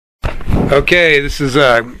Okay, this is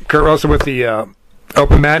Kurt Russell with the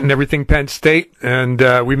Open Mat and Everything Penn State, and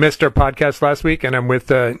we missed our podcast last week, and I'm with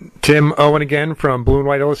Tim Owen again from Blue and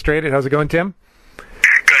White Illustrated. How's it going, Tim? Good,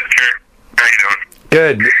 Kurt. How you doing?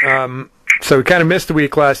 Good. So we kind of missed a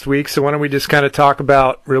week last week, so why don't we just kind of talk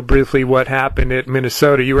about, real briefly, what happened at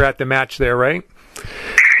Minnesota. You were at the match there, right? Yeah,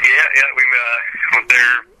 we went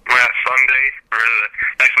there last Sunday, for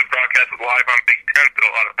the actually broadcast was live on Big Ten, but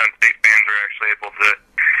a lot of Penn State fans were actually able to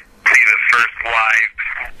see the first live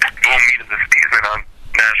dual meet of the season on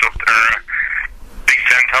national Big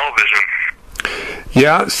Ten television.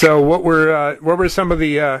 Yeah. So what were some of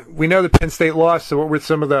the? We know that Penn State lost. So what were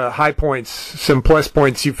some of the high points, some plus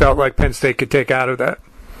points you felt like Penn State could take out of that? 2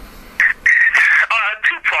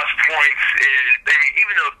 plus points is, I mean,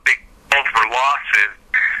 even though both were losses,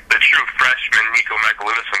 the true freshmen Nico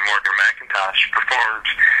Megalunas and Morgan McIntosh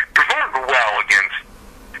performed well against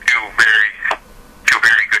two very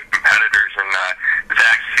good competitors, and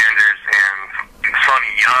Zach Sanders and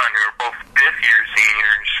Sonny Yan, who are both fifth-year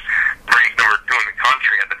seniors, ranked number 2 in the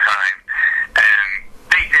country at the time, and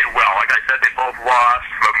they did well. Like I said, they both lost,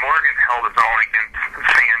 but Morgan held his own against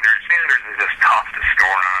Sanders. Sanders is just tough to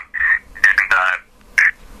score on, and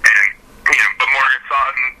but Morgan saw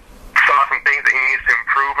some things that he needs to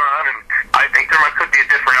improve on, and I think there could be a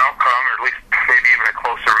different outcome, or at least maybe even a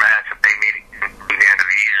closer match if they meet at the end of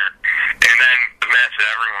the year. And then the match that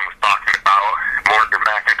everyone was talking about, Morgan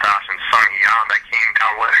McIntosh and Sonny Yan, that came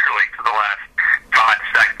down literally to the last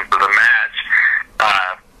 5 seconds of the match.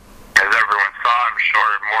 As everyone saw, I'm sure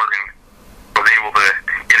Morgan was able to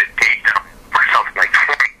get a takedown for something like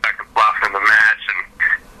 20 seconds left in the match.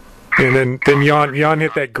 And then Yan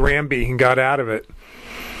hit that Granby and got out of it.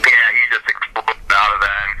 Yeah, he just exploded out of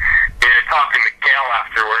that. And talking to Cal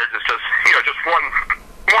afterwards, it's just one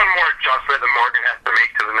more adjustment that Morgan has to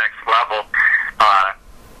make to the next level.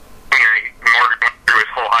 Morgan went through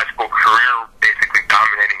his whole high school career basically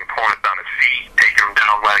dominating opponents on his feet, taking them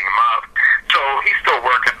down, letting them up. So he's still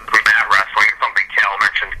working on mat wrestling, something Cal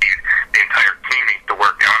mentioned the entire team needs to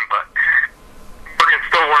work on. But Morgan's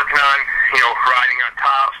still working on, riding on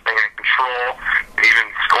top, staying in control, and even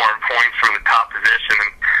scoring points from the top position.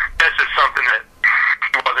 And that's just something that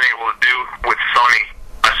he wasn't able to do with Sonny,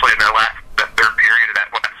 especially in that third period of that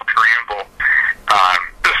last scramble.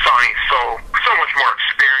 Sonny's so much more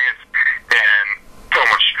experienced and so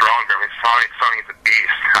much stronger. I mean, Sonny's a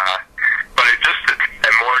beast. But it just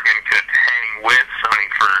that Morgan could hang with Sonny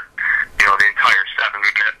for the entire 7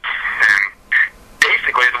 minutes, and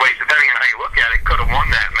basically the way, depending on how you look at it, could have won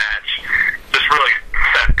that match. Just really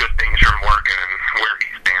said good things for Morgan and where he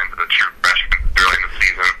stands as a true freshman early in the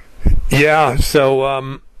season. Yeah. So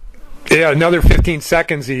another 15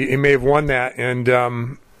 seconds, he may have won that, and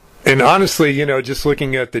honestly, just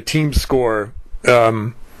looking at the team score,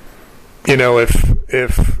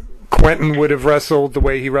 if Quentin would have wrestled the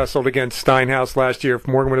way he wrestled against Steinhaus last year, if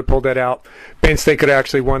Morgan would have pulled that out, Penn State could have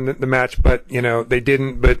actually won the match, but, they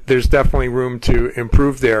didn't. But there's definitely room to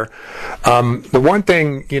improve there. The one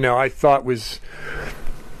thing, I thought was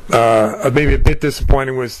maybe a bit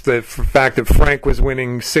disappointing was the fact that Frank was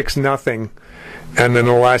winning 6-0. And then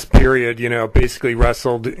the last period, basically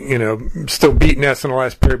wrestled, still beat Ness in the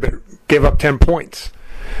last period, but gave up 10 points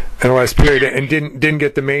in the last period and didn't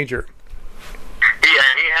get the major. Yeah,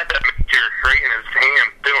 and he had that major right in his hand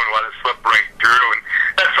too, and let it slip right through. And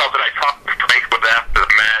that's something I talked to Frank with after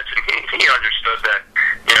the match, and he understood that.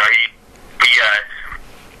 He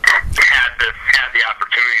had the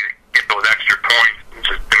opportunity to get those extra points, and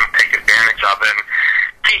just didn't take advantage of it. And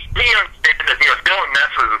he understands that Dylan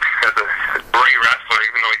Ness is a great wrestler,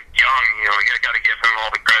 even though he's young. You got to give him all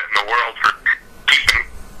the credit in the world for keeping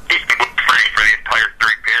with Frank for the entire 3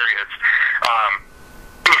 periods.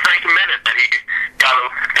 Frank admitted that he got a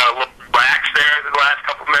little relaxed there the last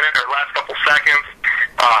couple minutes or last couple seconds,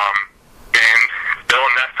 and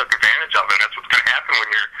Dylan Ness took advantage of it. That's what's going to happen when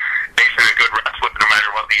you're facing a good wrestler, no matter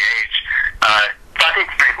what the age. So I think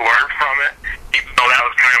Frank learned from it, even though that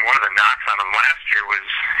was kind of one of the knocks on him last year was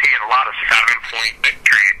he had a lot of 7-point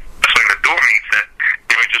victories, especially in the dual meets, that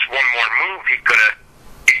just one more move he could have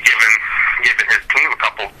given his team a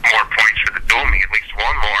couple more points for the dual meet, at least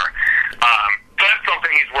one more. So that's something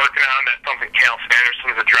he's working on. That's something Cal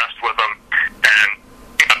Sanderson's addressed with him, and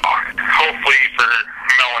hopefully for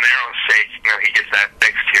Melinero's sake, he gets that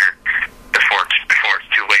fixed here before it's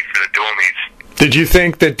too late for the dual meets. Did you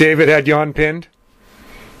think that David had Yan pinned?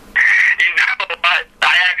 I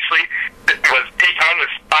actually was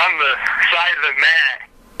on the side of the mat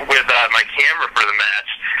with my camera for the match,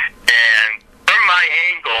 and from my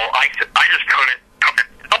angle, I just couldn't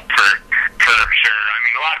tell for sure. I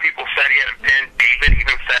mean, a lot of people said he had him pinned. David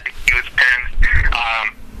even said he was pinned.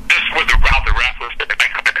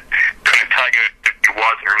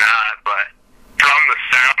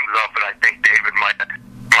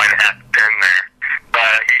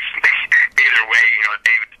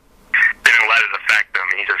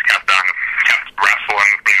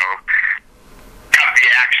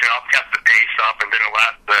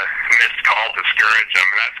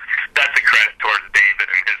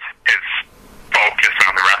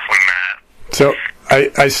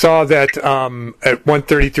 I saw that at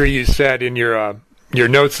 133 you said in your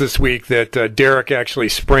notes this week that Derek actually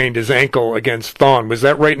sprained his ankle against Thon. Was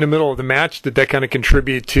that right in the middle of the match? Did that kind of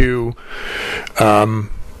contribute to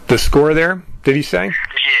the score there, did he say? Yeah,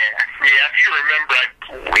 if you remember, I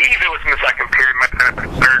believe it was in the second period, might have been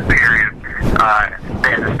in the third period.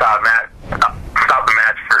 They had to stop the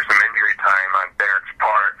match for some injury time on Derek's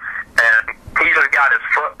part. And he just got his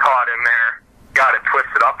foot caught in there, got it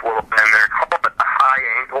twisted up a little bit, and they're calling it a high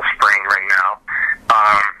ankle sprain right now.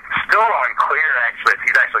 Still unclear, actually, if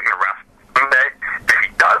he's actually going to wrestle Sunday. If he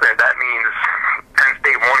doesn't, that means Penn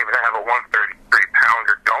State won't even have a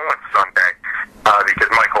 133-pounder going Sunday, because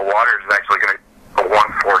Michael Waters is actually going to go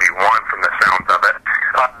 141 from the sounds of it.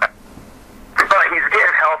 But he's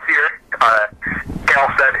getting healthier. Cal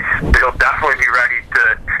said he'll definitely be ready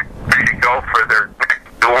to go for their next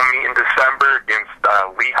dual meet in December against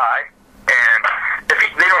Lehigh. And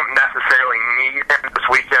they don't necessarily need him this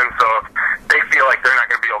weekend, so if they feel like they're not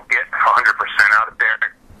going to be able to get 100% out of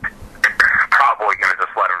Derek, they're probably going to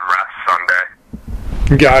just let him rest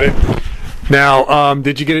Sunday. Got it. Now,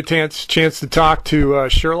 did you get a chance to talk to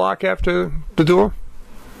Sherlock after the duel?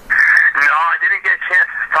 No, I didn't get a chance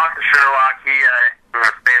to talk to Sherlock. He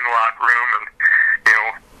stayed in the locker room and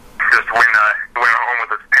just went home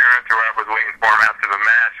with his parents or whoever was waiting for him after the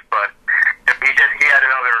match. But he had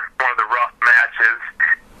another one of the rough matches,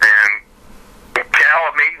 and Cal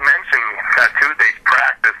made mention at Tuesday's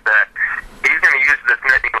practice that he's going to use this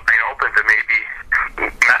Nittany line open to maybe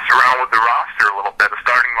mess around with the roster a little bit, the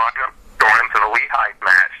starting lineup going into the Lehigh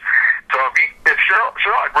match. So if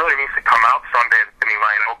Sherlock really needs to come out Sunday at the Nittany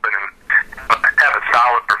line open and have a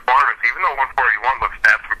solid performance, even though 141 looks to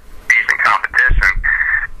have some decent competition,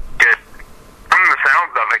 from the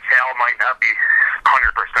sounds of it, Cal might not be 100%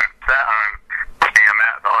 set on staying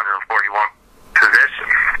at the 141 position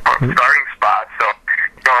or starting spot. So,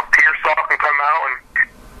 if Pearsall can come out and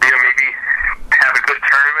maybe have a good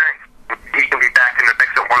tournament, he can be back in the mix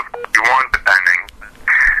at 141 depending.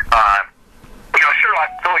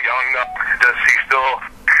 Sherlock's still young though. He's still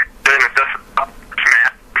doing just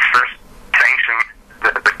first sanction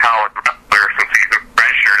the college wrestler since he's been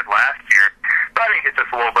redshirted last year. So I think it's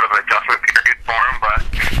just a little bit of an adjustment period for him. But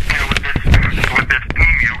with this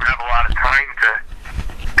team, you don't have a lot of time to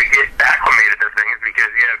get acclimated to things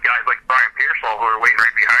because you have guys like Brian Pearsall who are waiting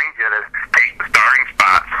right behind you to take the starting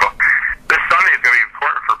spot. So this Sunday is going to be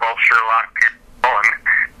important for both Sherlock, Pearsall, and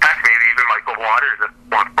heck, maybe even Michael Waters at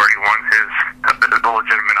 141 is a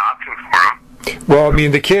legitimate option for him. Well, I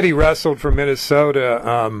mean, the kid he wrestled for Minnesota,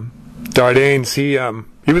 Dardanes, he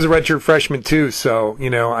was a redshirt freshman too. So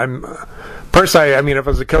I'm personally, I mean, if I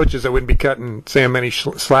was the coaches, I wouldn't be cutting Sam any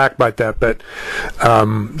slack about that. But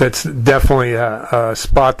that's definitely a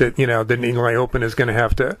spot that the Nittany Open is going to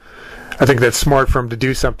have to. I think that's smart for him to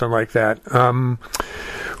do something like that.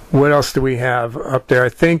 What else do we have up there? I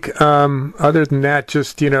think other than that,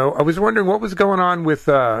 just I was wondering what was going on with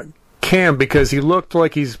Cam, because he looked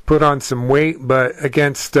like he's put on some weight, but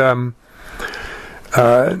against Tony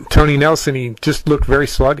Nelson, he just looked very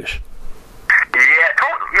sluggish. Yeah,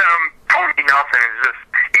 Tony Nelson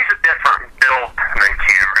he's a different build than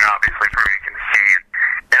Cameron, obviously, from what you can see.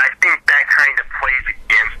 And I think that kind of plays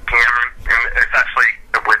against Cameron, and especially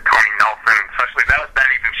with Tony Nelson, especially that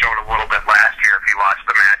even showed a little bit last year if you watched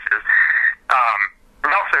the matches.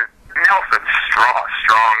 Nelson's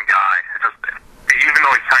strong guy. Even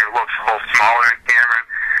though he kind of looks a little smaller than Cameron,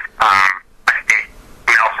 I think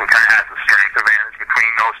Nelson kind of has the strength advantage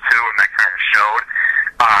between those two, and that kind of showed.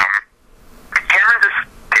 Cameron is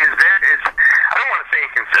I don't want to say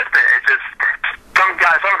inconsistent. It's just some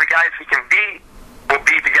of the guys he can beat will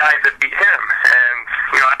be the guys that beat him, and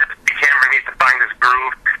I just think Cameron needs to find his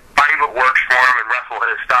groove, find what works for him, and wrestle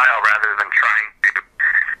his style rather than trying to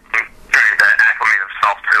acclimate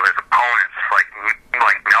himself to his opponents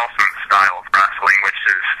like Nelson's style of wrestling, which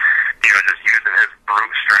is just using his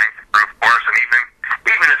brute strength, brute force, and even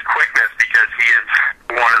his quickness, because he is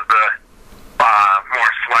one of the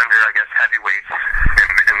more slender, I guess, heavyweights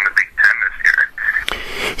in the Big Ten this year.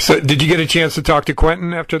 So, did you get a chance to talk to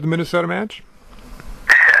Quentin after the Minnesota match?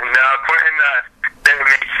 No, Quentin didn't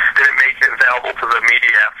make it available to the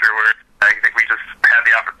media afterwards. I think we just had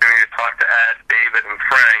the opportunity to talk to Ed, David, and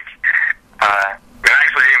Frank. And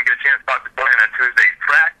actually didn't get a chance to talk to Quentin on Tuesday's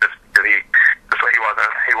practice because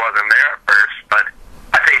he wasn't there at first. But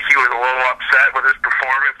I think he was a little upset with his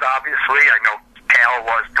performance. Obviously, I know Cal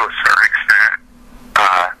was to a certain extent.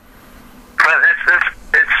 But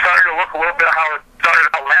it's starting to look a little bit how it started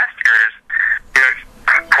out last year.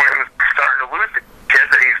 Quentin's starting to lose the kids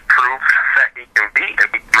that he's proved that he can beat and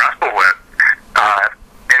he can wrestle with.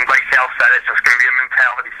 And like Cal said, it's just going to be a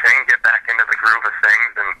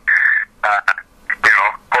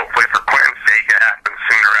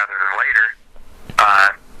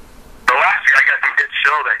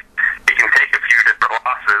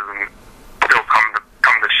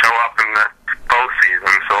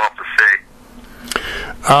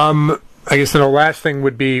I guess the last thing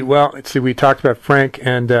would be, well, let's see, we talked about Frank,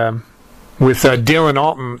 and with Dylan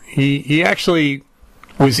Alton, he actually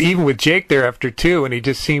was even with Jake there after 2, and he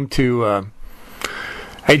just seemed to, I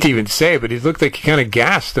hate to even say it, but he looked like he kind of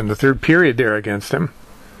gassed in the third period there against him.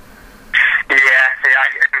 Yeah,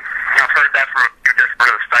 I've heard that from a few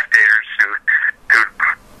different spectators who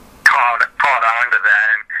caught on to that,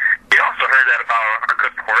 and you also heard that about a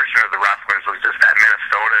good portion of the wrestlers was just that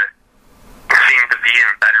Minnesota seemed to be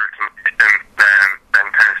in better condition than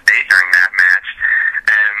Penn State during that match.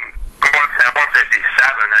 And at 157,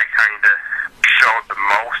 that kind of showed the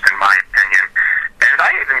most, in my opinion. And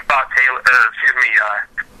I even thought Dylan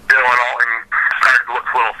Alton started to look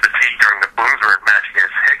a little fatigued during the Bloomsburg match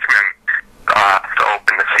against Hickman to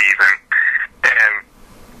open the season. And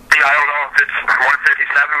I don't know if it's 157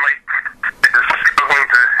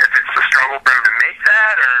 if it's a struggle for him to make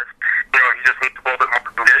that, or he just needs a little bit more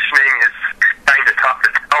conditioning. It's kind of tough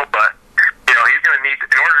to tell, but he's going to need,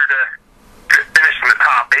 in order to finish in the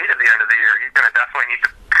top 8 at the end of the year, he's going to definitely need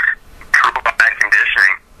to improve on that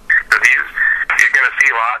conditioning, because you're going to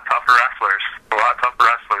see a lot tougher wrestlers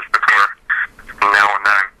before now and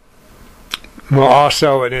then. Well,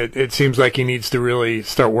 also, it seems like he needs to really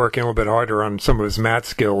start working a little bit harder on some of his mat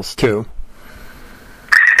skills too.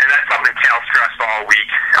 And that's something Cal stressed all week.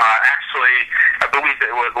 Actually, I believe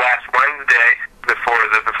it was last Wednesday before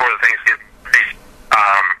the Thanksgiving break.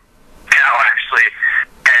 Cal actually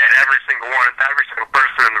had every single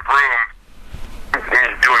person in the room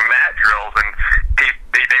doing mat drills, and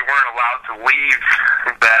they weren't allowed to leave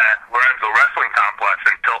the Lorenzo Wrestling Complex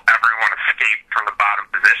until everyone escaped from the bottom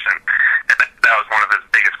position. And that was one of his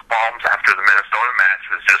biggest qualms after the Minnesota match,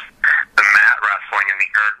 was just the mat wrestling and the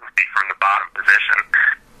urgency from the bottom position.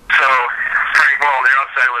 So Frank Molinaro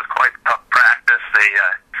said it was quite tough practice. They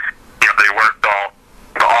worked all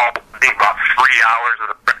I think about 3 hours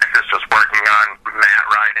of the practice just working on mat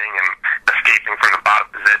riding and escaping from the bottom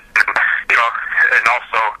position, and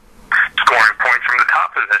also scoring points from the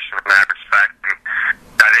top position in that respect. And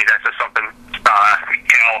I think that's just something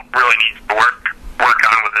Cal really needs to work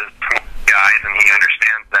on with his guys, and he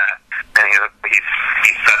understands that. And he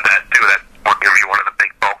said that too. That's going to be one of the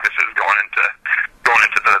big focuses going into the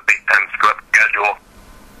Big Ten schedule.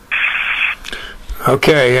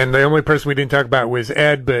 Okay, and the only person we didn't talk about was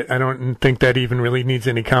Ed, but I don't think that even really needs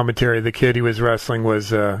any commentary. The kid he was wrestling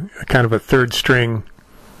was kind of a third-string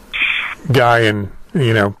guy, and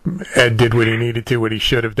Ed did what he needed to, what he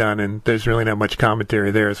should have done, and there's really not much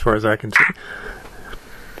commentary there as far as I can see.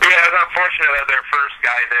 Yeah, it's unfortunate that their first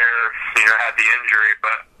guy there, had the injury,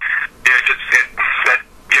 but it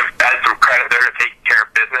had some credit there to take care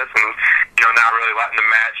of business, and not really letting the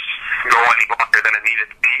match go any longer than it needed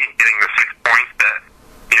to be, and getting the 6 points that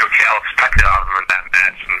Cal expected out of him in that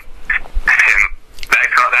match. And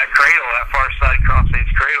that cradle, that far side cross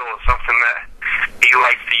stage cradle, is something that he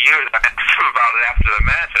likes to use. I asked him about it after the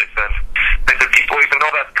match. I said, people even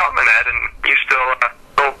know that's coming, Ed, and you still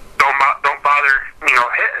don't bother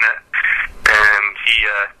hitting it. And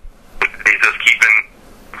he's just keeping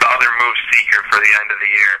the other move secret for the end of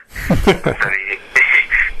the year.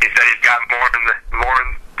 He said he's got more in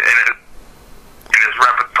his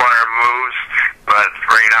repertoire of moves, but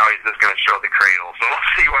right now he's just going to show the cradle. So we'll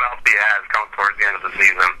see what else he has come towards the end of the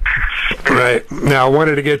season. Right. Now, I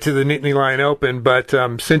wanted to get to the Nittany Line Open, but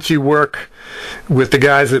since you work with the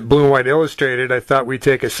guys at Blue and White Illustrated, I thought we'd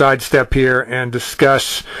take a sidestep here and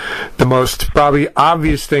discuss the most probably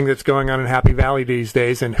obvious thing that's going on in Happy Valley these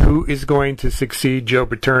days, and who is going to succeed Joe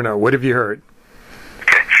Paterno. What have you heard?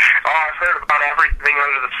 I've heard about everything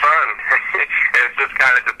under the sun. It's just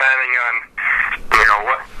kind of depending on,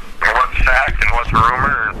 what's fact and what's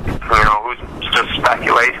rumor, and, who's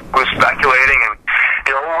speculating. And,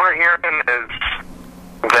 what we're hearing is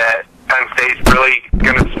that Penn State's really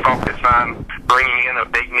going to focus on bringing in a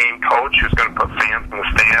big-name coach who's going to put fans in the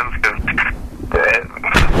stands, because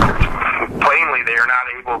plainly they are not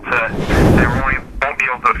able to, they won't be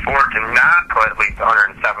able to afford to not put at least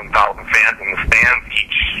 107,000 fans in the stands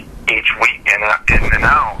each week in and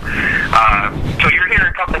out. So you're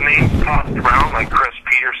hearing a couple names tossed around, like Chris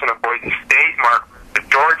Peterson of Boise State, Mark of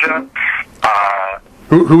Georgia.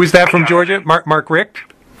 Who is that from Georgia? Mark Richt?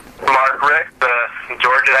 Mark Richt, the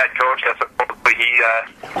Georgia head coach. That supposedly he has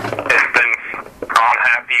been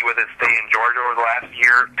unhappy with his stay in Georgia over the last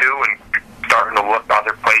year or two, and starting to look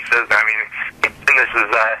other places. I mean, and this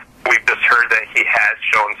is we've just heard that he has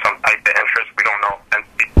shown some type of interest. We don't know if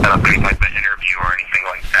he's set up any type of interview or anything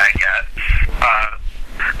like that yet.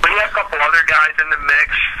 But we have a couple other guys in the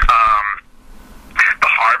mix.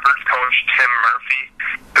 The Harvard coach, Tim Murphy,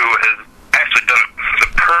 who has actually done a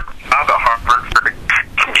superb job at Harvard for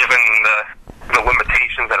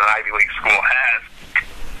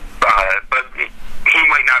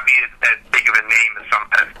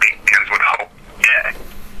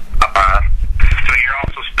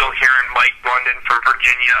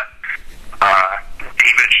Virginia,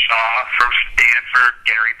 David Shaw from Stanford,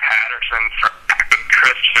 Gary Patterson from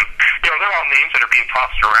Christian. They're all names that are being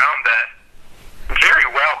tossed around that very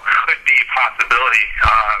well could be a possibility.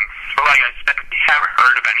 But like I said, we haven't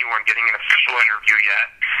heard of anyone getting an official interview yet.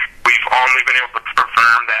 We've only been able to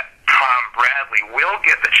confirm that Tom Bradley will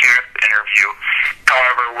get the chance to interview.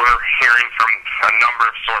 However, we're hearing from a number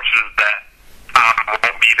of sources that Tom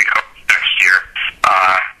won't be the coach next year.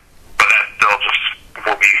 But that still just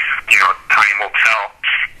will be, time will tell.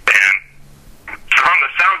 And from the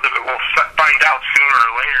sounds of it, we'll find out sooner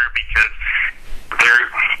or later because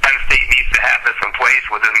Penn State needs to have this in place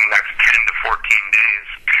within the next 10 to 14 days.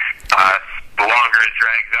 The longer it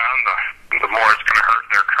drags on, the more it's going to hurt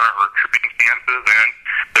their current recruiting chances and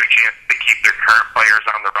their chance to keep their current players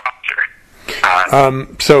on the roster.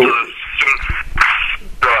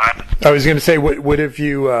 I was going to say, what have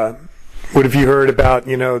you heard about?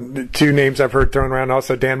 The two names I've heard thrown around.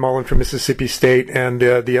 Also, Dan Mullen from Mississippi State, and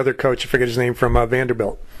the other coach, I forget his name, from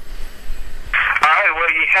Vanderbilt.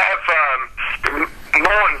 Well, you have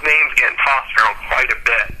Mullen's name's getting tossed around quite a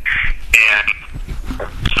bit, and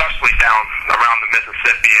especially down around the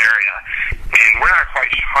Mississippi area. And we're not quite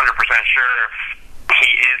 100% sure if he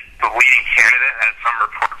is the leading candidate, as some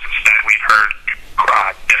reports have said. We've heard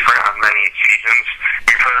different on many occasions.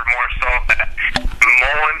 We've heard more so that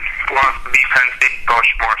Mullen wants to be Penn State coach,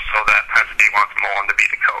 more so that Penn State wants Mullen to be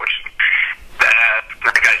the coach.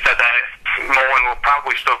 Like I said, that Mullen will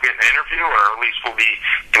probably still get an interview, or at least will be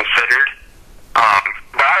considered.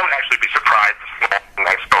 But I would actually be surprised if Mullen is the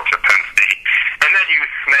next coach at Penn State. And then you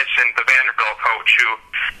mentioned the Vanderbilt coach, who,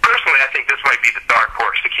 personally, I think this might be the dark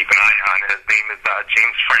horse to keep an eye on. His name is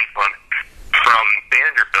James Franklin from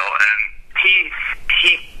Vanderbilt, and he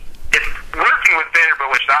is working with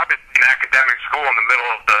Vanderbilt, which is obviously an academic school in the middle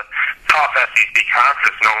of the tough SEC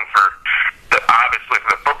conference, known for obviously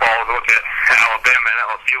for the football. Look at Alabama and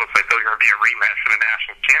LSU. Looks like they're going to be a rematch for the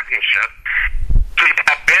national championship. So you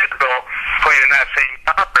have Vanderbilt playing in that same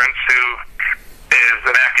conference, who is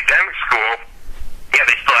an academic school. Yeah,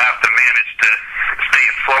 they still have to manage to stay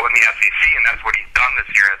afloat in the SEC, and that's what he's done this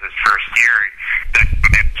year as his first year. That's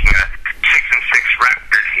managing a 6-6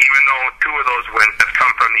 record. Even though 2 of those wins have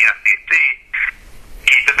come from the SEC,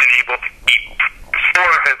 he's been able to keep 4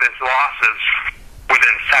 of his losses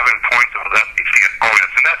within 7 points of his SEC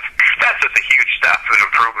opponents, and that's just a huge step and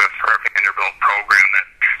improvement for a Vanderbilt program that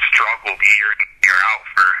struggled year in year out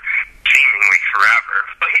for seemingly forever.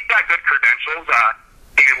 But he's got good credentials.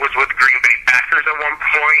 He was with Green Bay Packers at one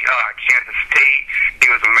point, Kansas State. He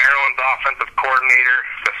was Maryland's offensive coordinator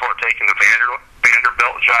before taking the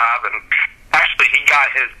Vanderbilt job, and actually he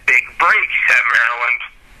got his big break at Maryland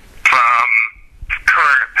from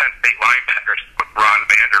current Penn State linebackers with Ron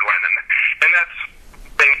Vanderlyn, and that's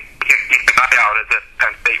thing you can keep an eye out as if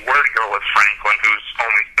Penn State were to go with Franklin, who's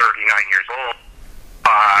only 39 years old.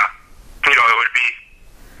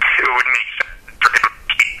 It would make sense for him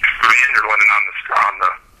to keep Vanderlyn on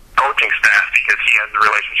the coaching staff, because he has a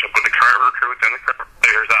relationship with the current recruits and the current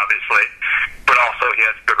players, obviously, but also he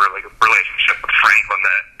has a good relationship with Franklin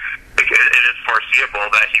that it is foreseeable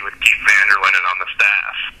that he would keep Vanderlyn on the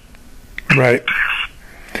staff. Right.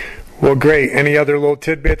 Well, great. Any other little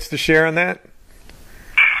tidbits to share on that?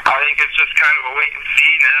 I think it's just kind of a wait and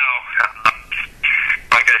see now.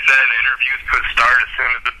 Like I said, interviews could start as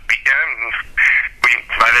soon as this weekend, and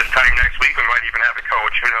by this time next week we might even have a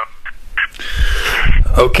coach. Who knows?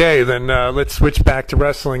 Okay, then let's switch back to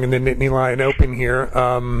wrestling in the Nittany Lion Open here.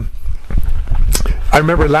 I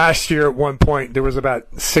remember last year at one point there was about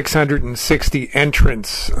 660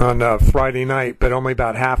 entrants on Friday night, but only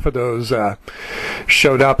about half of those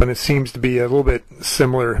showed up, and it seems to be a little bit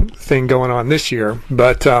similar thing going on this year.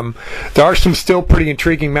 But there are some still pretty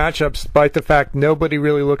intriguing matchups, despite the fact nobody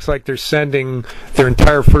really looks like they're sending their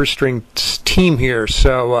entire first-string team here.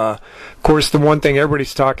 So, of course, the one thing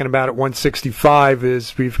everybody's talking about at 165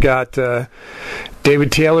 is we've got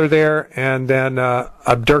David Taylor there, and then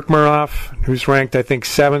Abdurkmarov, who's ranked, I think,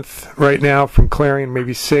 7th right now from Clarion,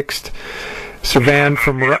 maybe 6th. Servan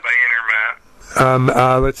from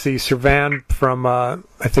let's see, Servan from I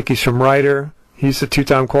think he's from Ryder. He's a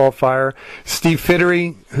 2-time qualifier. Steve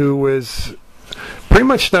Fittery, who was pretty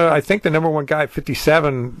much I think the number 1 guy,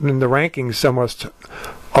 57 in the rankings almost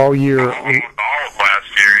all year. All of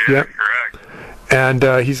last year, yep. Correct. And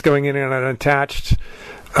he's going in an unattached.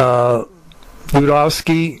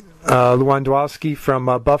 Lewandowski from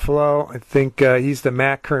Buffalo. I think he's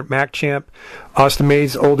the current MAC champ. Austin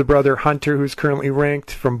May's older brother, Hunter, who's currently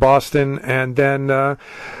ranked from Boston. And then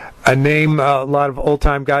a name a lot of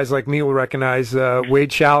old-time guys like me will recognize.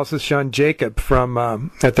 Wade Chalice's son Jacob from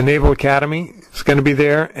at the Naval Academy is going to be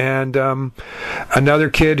there, and another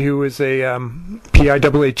kid who was a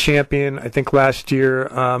PIAA champion, I think last year,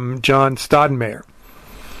 John Stoudemire.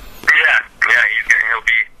 Yeah,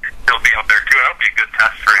 he'll be up there too. That'll be a good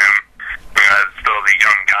test for him. Still the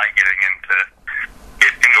young guy getting into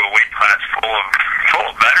a weight class full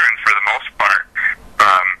of veterans for the most part.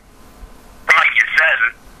 Like you said,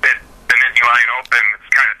 the Nittany Lion Open, it's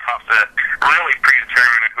kind of tough to really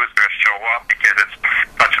predetermine who's going to show up because it's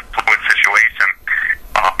such a fluid situation.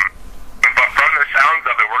 But from the sounds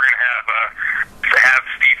of it, we're going to have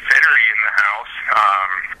Steve Fittery in the house,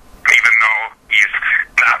 even though he's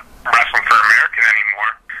not wrestling for American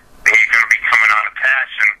anymore. He's going to be coming on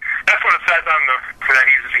attached, and that's what it says on that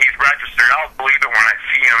he's registered. I'll believe it when I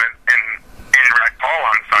see him in Rec Hall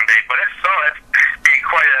on Sunday. But if so, it'd be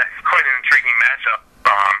quite an intriguing matchup.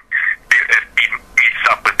 If he meets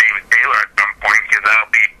up with David Taylor at some point, because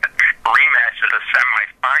that'll be a rematch of the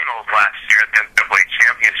semifinals last year at the NCAA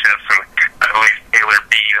championships, and I believe Taylor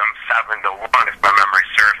beat him 7-1, if my memory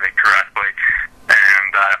serves me correctly.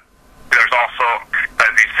 And there's also,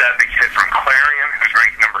 as he said, the kid from Clarion, who's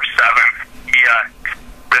ranked number 7.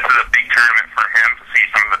 This is a big tournament for him to see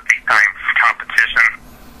some of the big-time competition.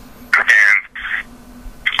 And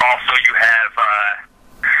also you have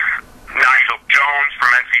Nigel Jones from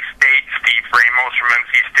NC State, Steve Ramos from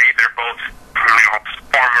NC State. They're both,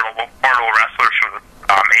 formidable wrestlers from the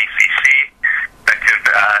ACC that could,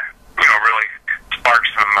 really spark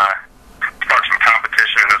some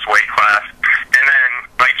competition in this weight class. And then,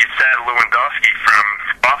 like you said, Lewandowski from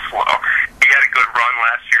Buffalo. He had a good run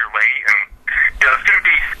last year late, and it's going to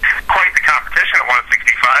be quite the competition at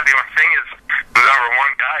 165. The only thing is, the number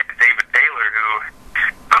one guy, David Taylor, who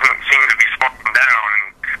doesn't seem to be slowing down,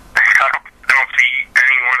 and I don't see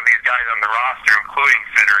any one of these guys on the roster, including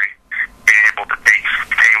Fittery, being able to take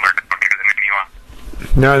Taylor down here to the Nittany Lion.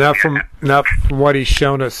 No, not from what he's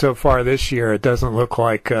shown us so far this year. It doesn't look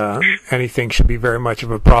like anything should be very much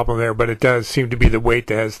of a problem there, but it does seem to be the weight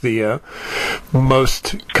that has the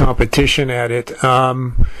most competition at it.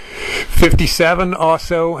 57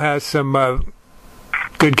 also has some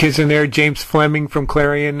good kids in there. James Fleming from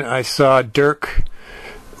Clarion. I saw Dirk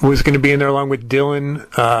was going to be in there along with Dylan.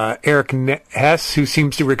 Eric Hess, who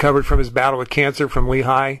seems to have recovered from his battle with cancer from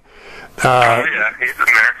Lehigh. Yeah, he's in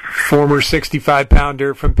there. Former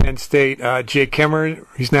 65-pounder from Penn State. Jake Kemmer,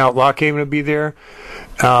 he's now at Lockhaven, will be there.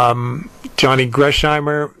 Johnny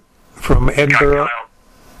Gresheimer from Edinburgh.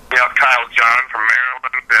 Kyle John from Maryland.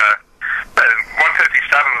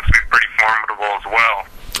 157 looks to be pretty formidable as well.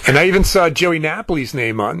 And I even saw Joey Napoli's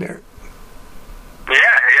name on there.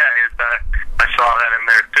 Yeah, I saw that in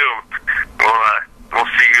there too. We'll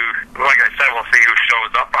see who. Like I said, we'll see who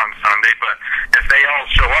shows up on Sunday. But if they all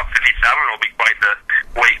show up, 57 will be quite the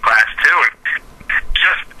weight class too. And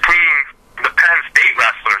just between the Penn State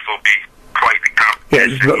wrestlers will be quite the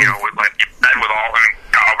competition. With like you said, with Alton and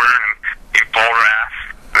Calvert and Bullrath,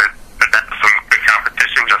 that's some good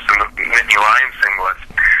competition just in the Nittany Lion singlets.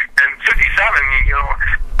 And 57,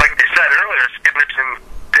 like they said earlier, Skipperson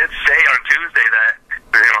did say on Tuesday that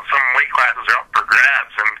some weight classes are up for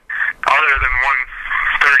grabs, and other than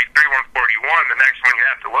 133, 141, the next one you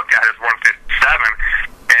have to look at is 157.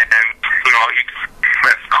 And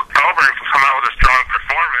if Colburn can come out with a strong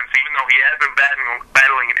performance, even though he has been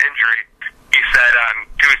battling an injury, he said on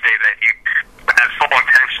Tuesday that he has full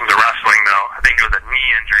intentions of wrestling. Though I think it was a knee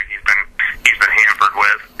injury he's been hampered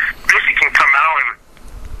with. But if he can come out and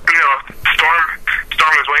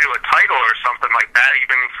storm his way to a title or something like that,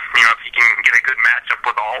 even if he can get a good matchup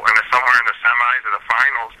with Alton or somewhere in the semis or the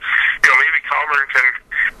finals, maybe Colburn can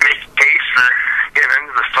make a case for getting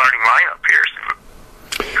into the starting lineup here soon.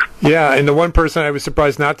 Yeah, and the one person I was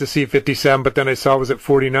surprised not to see 57, but then I saw was at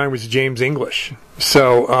 49 was James English.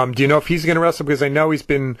 So, do you know if he's going to wrestle? Because I know he's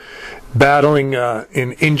been battling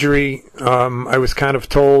an injury. I was kind of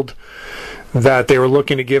told that they were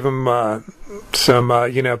looking to give him some,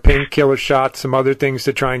 painkiller shots, some other things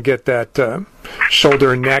to try and get that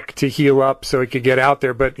shoulder and neck to heal up so he could get out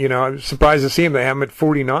there. But, I was surprised to see him. They have him at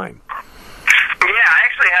 49. Yeah, I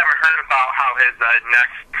actually haven't heard about how his neck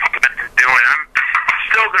is doing. I'm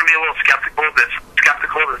still going to be a little skeptical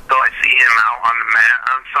until I see him out on the mat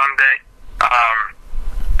on Sunday.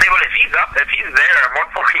 But if he's there,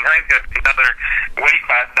 149 is going to be another weight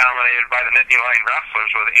class dominated by the Nittany Lion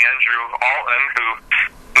wrestlers with Andrew Alton, who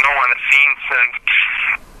no one has seen since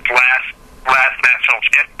last national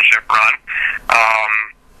championship run.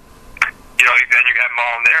 Then you got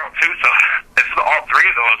Molinaro too. So if all three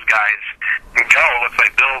of those guys can go, it looks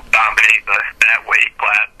like they'll dominate that weight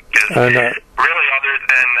class. Because really, other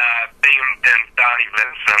than Binghamton, Donnie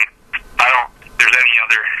Vincent, I don't think there's any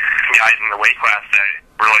other guys in the weight class that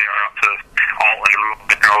really are up to Alton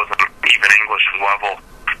and even English's level.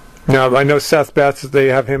 No, I know Seth Betts, they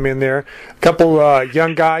have him in there. A couple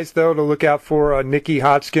young guys, though, to look out for. Nicky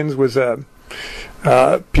Hodgkins was a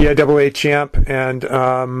PIAA champ, and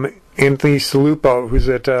Anthony Salupo, who's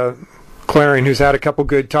at Clarion, who's had a couple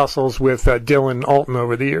good tussles with Dylan Alton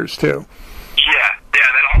over the years, too. Yeah.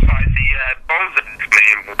 Then also I see Bozak's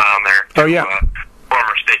name down there. Oh, yeah.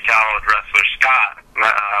 Former state college wrestler Scott.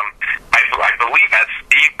 I believe that's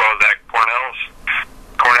Steve Bozak, Cornell's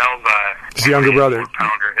his younger brother.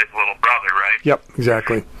 Pounder, his little brother, right? Yep,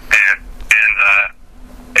 exactly. And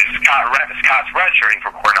Scott's redshirting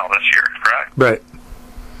for Cornell this year, correct? Right.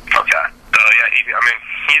 Okay. So yeah,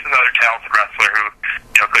 he's another talented wrestler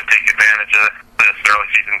who could take advantage of this early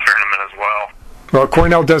season tournament as well. Well,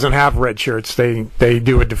 Cornell doesn't have red shirts; they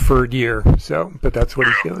do a deferred year. So, but that's what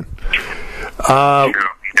he's doing. Yeah,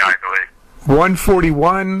 I believe.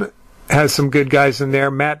 141 has some good guys in there.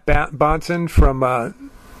 Matt Bonson from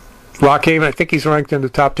Rockhaven. I think he's ranked in the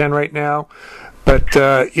top 10 right now. But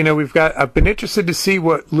I've been interested to see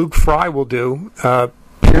what Luke Fry will do.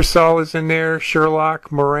 Pearsall is in there,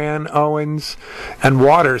 Sherlock, Moran, Owens, and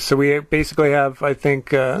Waters. So we basically have, I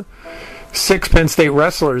think, 6 Penn State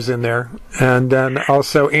wrestlers in there. And then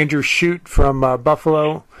also Andrew Shute from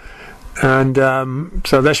Buffalo. And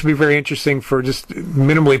so that should be very interesting for just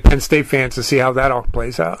minimally Penn State fans to see how that all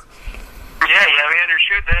plays out. Yeah, Andrew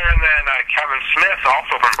Shute there, and then Kevin Smith,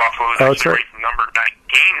 also from Buffalo, is actually ranked number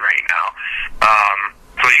 19 right now.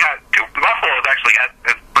 So you got Buffalo is actually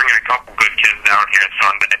bringing a couple good kids down here at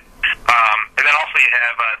Sunday. And then also you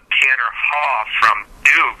have Tanner Haw from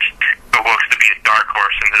Duke, who looks to be a dark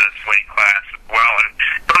horse into this weight class as well. And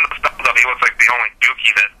from the stuff up, he looks like the only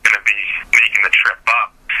Dookie that's going to be making the trip up.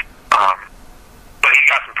 But he's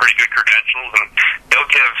got some pretty good credentials, and he'll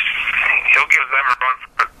give them a run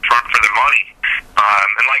for the money.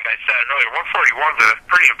 And like I said earlier, 141 is a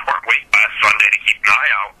pretty important weight class Sunday to keep an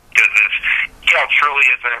eye out, because if Cal truly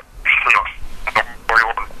isn't,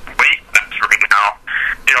 41 weight class right now,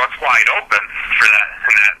 it's wide open for that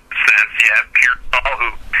in that sense. You have Pearsall,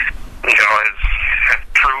 who has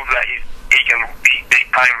proved that he can beat big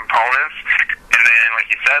time opponents, and then like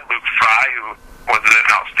you said, Luke Fry, who was an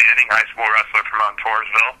outstanding high school wrestler from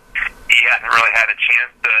Montoursville. He hadn't really had a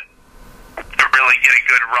chance to really get a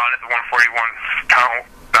good run at the 141 pound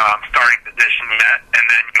starting position yet. And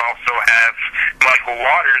then you also have Michael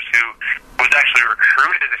Waters, who was actually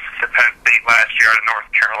recruited to Penn State last year out of North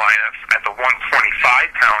Carolina at the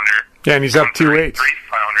 125 pounder. Yeah, and he's up 2 weights.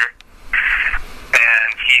 Pounder.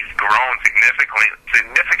 And he's grown significantly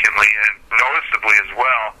and noticeably as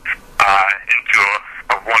well into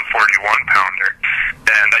a 141 pounder.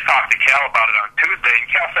 And I talked to Cal about it on Tuesday, and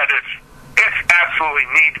Cal said if absolutely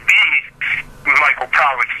need be, Michael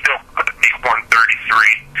probably still could make 133.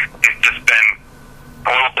 It's just been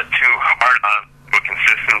a little bit too hard on him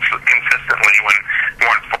consistently when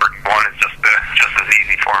 141 is just as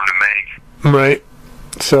easy for him to make. Right.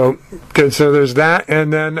 So good. So there's that,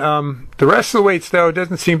 and then the rest of the weights, though,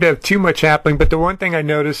 doesn't seem to have too much happening. But the one thing I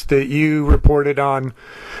noticed that you reported on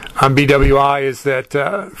BWI is that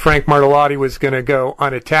Frank Martellotti was going to go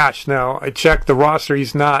unattached. Now I checked the roster;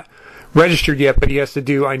 he's not registered yet, but he has to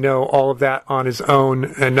do, I know, all of that on his own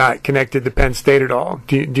and not connected to Penn State at all.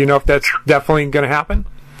 Do you know if that's definitely going to happen?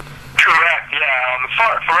 Correct. Yeah.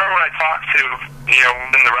 From everyone I talked to,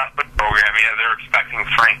 in the wrestling program, they're expecting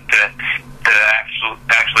Frank to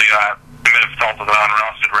actually commit himself as an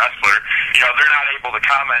unrostered wrestler. They're not able to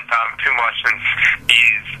comment on him too much since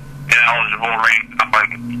he's ineligible right now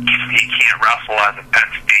and he can't wrestle as a Penn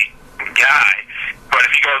State guy. But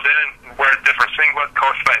if he goes in and wears different singlets,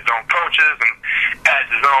 coached by his own coaches, and has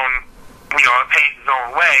his own, pays his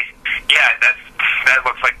own way, that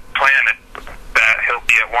looks like the plan that he'll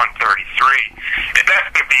be at 133. And that's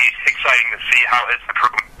going to be exciting to see how his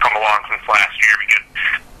improvement come along since last year, because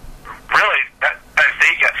really, Penn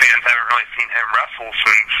State fans haven't really seen him wrestle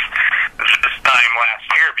since this time last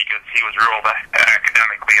year, because he was ruled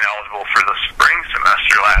academically ineligible for the spring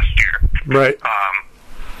semester last year. Right.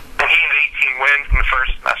 And he had 18 wins in the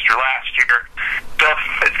first semester last year. So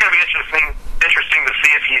it's going to be interesting to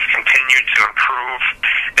see if he's continued to improve.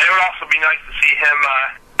 And it would also be nice to see him,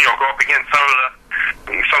 go up against some of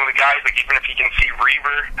the guys, like even if he can see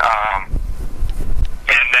Reaver.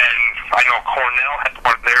 And then I know Cornell has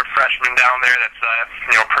one of their freshmen down there that's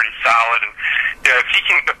pretty solid. And if he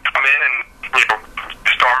can come in and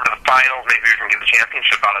storm to the finals, maybe we can get the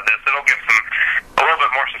championship out of this. It'll give a little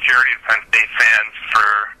bit more security to Penn State fans for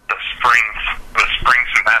the spring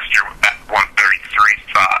semester at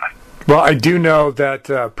 133.5. Well, I do know that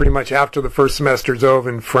pretty much after the first semester's over,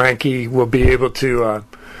 and Frankie will be able to.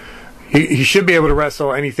 He should be able to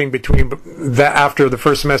wrestle anything between that after the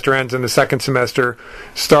first semester ends and the second semester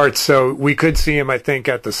starts. So we could see him, I think,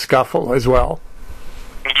 at the Scuffle as well.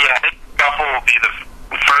 Yeah, I think Scuffle will be the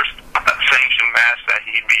first sanctioned match that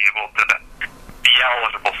he'd be able to be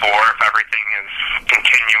eligible for if everything is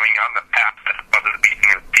continuing on the path of the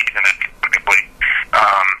beginning of the season, typically.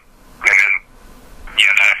 And then,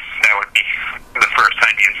 yeah, that would be the first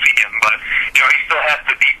time you'd see him. But, he still has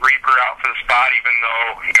to beat Reaper out for the spot, even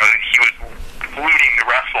though, he was leading the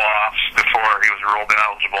wrestle-offs before he was ruled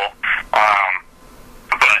ineligible.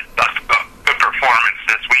 But that's a good performance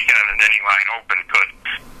this weekend, and any line open could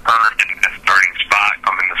earn a starting spot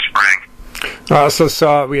coming this spring. I also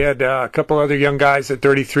saw we had a couple other young guys at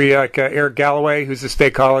 33, like Eric Galloway, who's a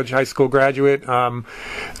State College high school graduate. I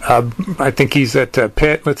think he's at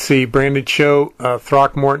Pitt. Let's see, Brandon Cho,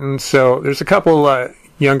 Throckmorton. So there's a couple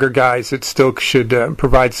younger guys that still should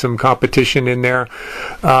provide some competition in there.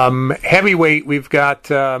 Heavyweight, we've got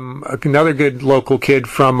another good local kid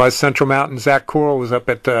from Central Mountain. Zach Coral was up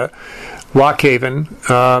at Rockhaven.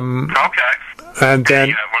 Okay. And then...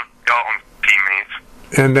 Yeah, teammates.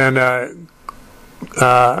 And then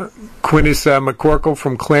Quintus McCorkle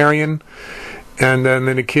from Clarion, and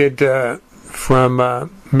then a kid from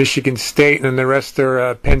Michigan State, and the rest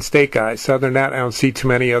are Penn State guys. So other than that, I don't see too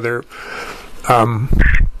many other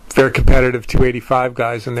very competitive 285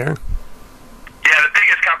 guys in there. Yeah, the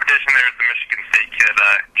biggest competition there is the Michigan State kid,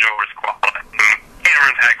 Joe Risquala.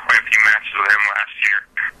 Cameron's had quite a few matches with him last year.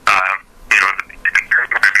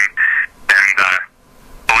 And I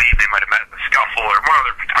believe they might have met at the Scuffle or one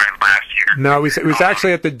other time last year. No, it was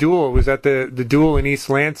actually at the Duel. It was at the Duel in East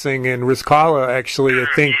Lansing, and Riscala actually, I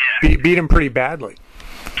think, beat him pretty badly.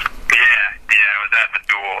 Yeah, it was at the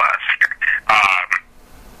Duel last year.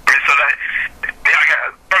 So that,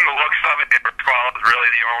 from the looks of it, Riscala is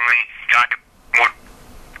really the only guy who would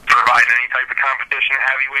provide any type of competition at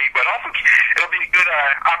heavyweight, but also it'll be a good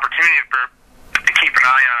opportunity to keep an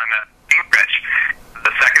eye on Gingrich,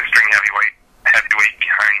 the second string heavyweight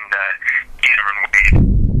behind Cameron Wade.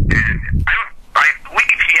 And I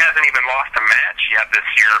believe he hasn't even lost a match yet this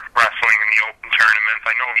year wrestling in the open tournaments.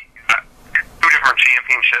 I know he got 2 different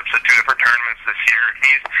championships at 2 different tournaments this year.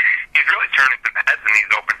 He's really turning some heads in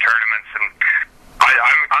these open tournaments, and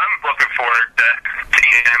I'm looking forward to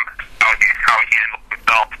seeing him how he handles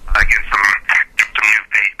himself against some new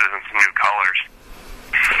faces and some new colors.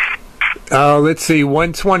 Let's see,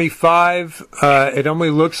 125. It only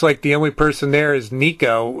looks like the only person there is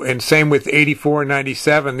Nico, and same with 84 and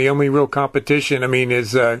 97. The only real competition,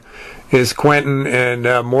 is Quentin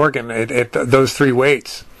and Morgan at those 3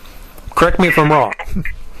 weights. Correct me if I'm wrong. Yeah,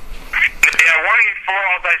 184.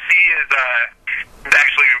 All I see is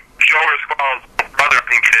actually Joe Risquala's brother. I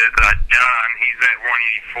think it is John. He's at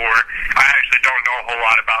 184. I actually don't know a whole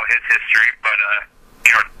lot about his history, but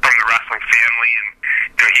from the wrestling family, and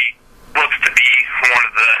he looks to be one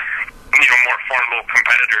of the more formidable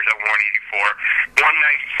competitors at 184.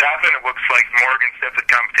 197, it looks like Morgan's fifth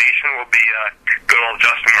competition will be good old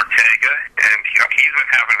Justin Ortega, and he's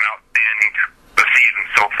been having an outstanding season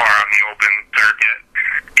so far on the open circuit.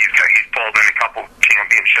 He's pulled in a couple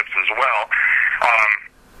championships as well.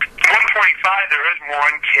 125, there is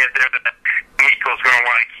one kid there that Nico's going to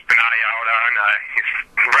want to keep an eye out on. He's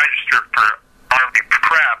registered for Army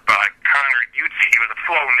Prep. Connor Utsi, he was a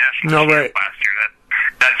Flow national champ last year.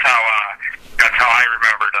 That's how I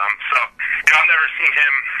remembered him. So I've never seen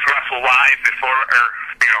him wrestle live before,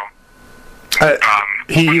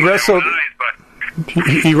 he wrestled.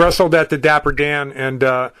 He wrestled at the Dapper Dan, and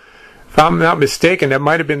if I'm not mistaken, that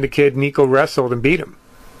might have been the kid Nico wrestled and beat him.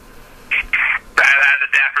 The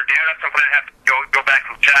Dapper Dan, that's something I have to go back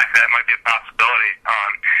and check. That might be a possibility. I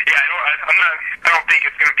don't think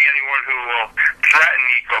it's going to be anyone who will threaten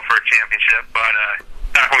Nico for a championship, but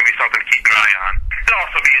definitely be something to keep an eye on. It'll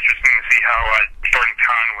also be interesting to see how Jordan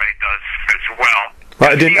Conway does as well.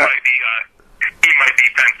 He might be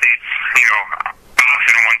Penn State's,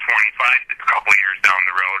 option 125 a couple years down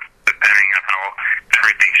the road, depending on how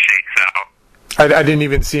everything shakes out. I didn't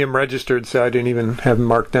even see him registered, so I didn't even have him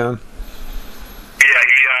marked down. Yeah,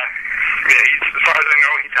 he's, as far as I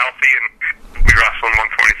know, he's healthy, and we wrestle in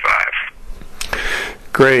 125.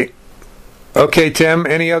 Great. Okay, Tim,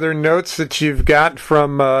 any other notes that you've got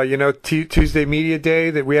from, Tuesday Media Day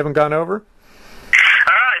that we haven't gone over?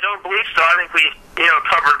 I don't believe so. I think we,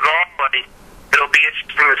 covered it all, but it'll be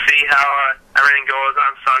interesting to see how everything goes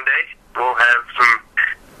on Sunday. We'll have some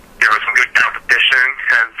good competition,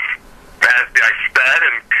 as I said,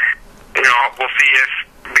 and we'll see if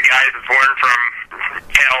the guys have learned from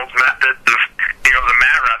Cal's methods of, the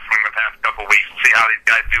mat wrestling the past couple weeks. We'll see how these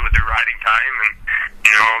guys do with their riding time and,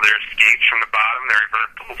 their escapes from the bottom, their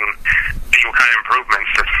reversals, and see what kind of improvements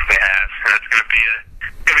that they have. And it's going to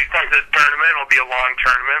be quite a tournament. It'll be a long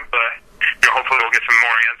tournament, but hopefully we'll get some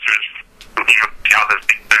more answers. How this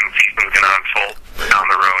season is going to unfold down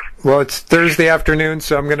the road. Well, it's Thursday afternoon,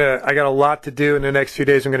 so I got a lot to do in the next few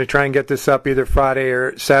days. I'm going to try and get this up either Friday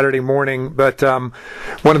or Saturday morning. But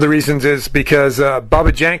one of the reasons is because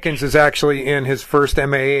Bubba Jenkins is actually in his first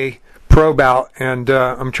MAA pro bout, and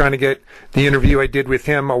I'm trying to get the interview I did with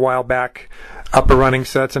him a while back up and running.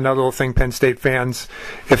 So that's another little thing Penn State fans,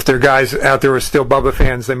 if there are guys out there who are still Bubba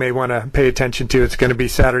fans, they may want to pay attention to. It's going to be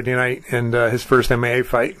Saturday night and his first MAA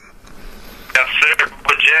fight. Yes, sir.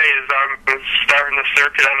 But Jay is starting the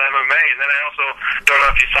circuit on MMA. And then I also don't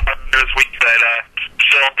know if you saw this week that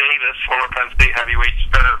Shell Davis, former Penn State heavyweight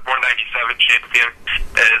 197 champion,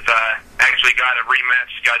 has actually got a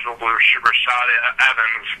rematch scheduled with Rashad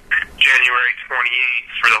Evans January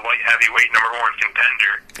 28th for the light heavyweight #1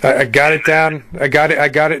 contender. I got it down. I got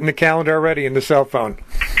it in the calendar already in the cell phone.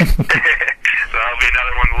 So that'll be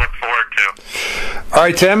another one to look forward to. All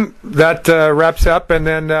right, Tim, that wraps up, and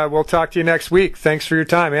then we'll talk to you next week. Thanks for your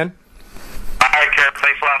time, man. All right, Karen.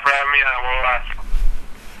 Thanks a lot for having me. We'll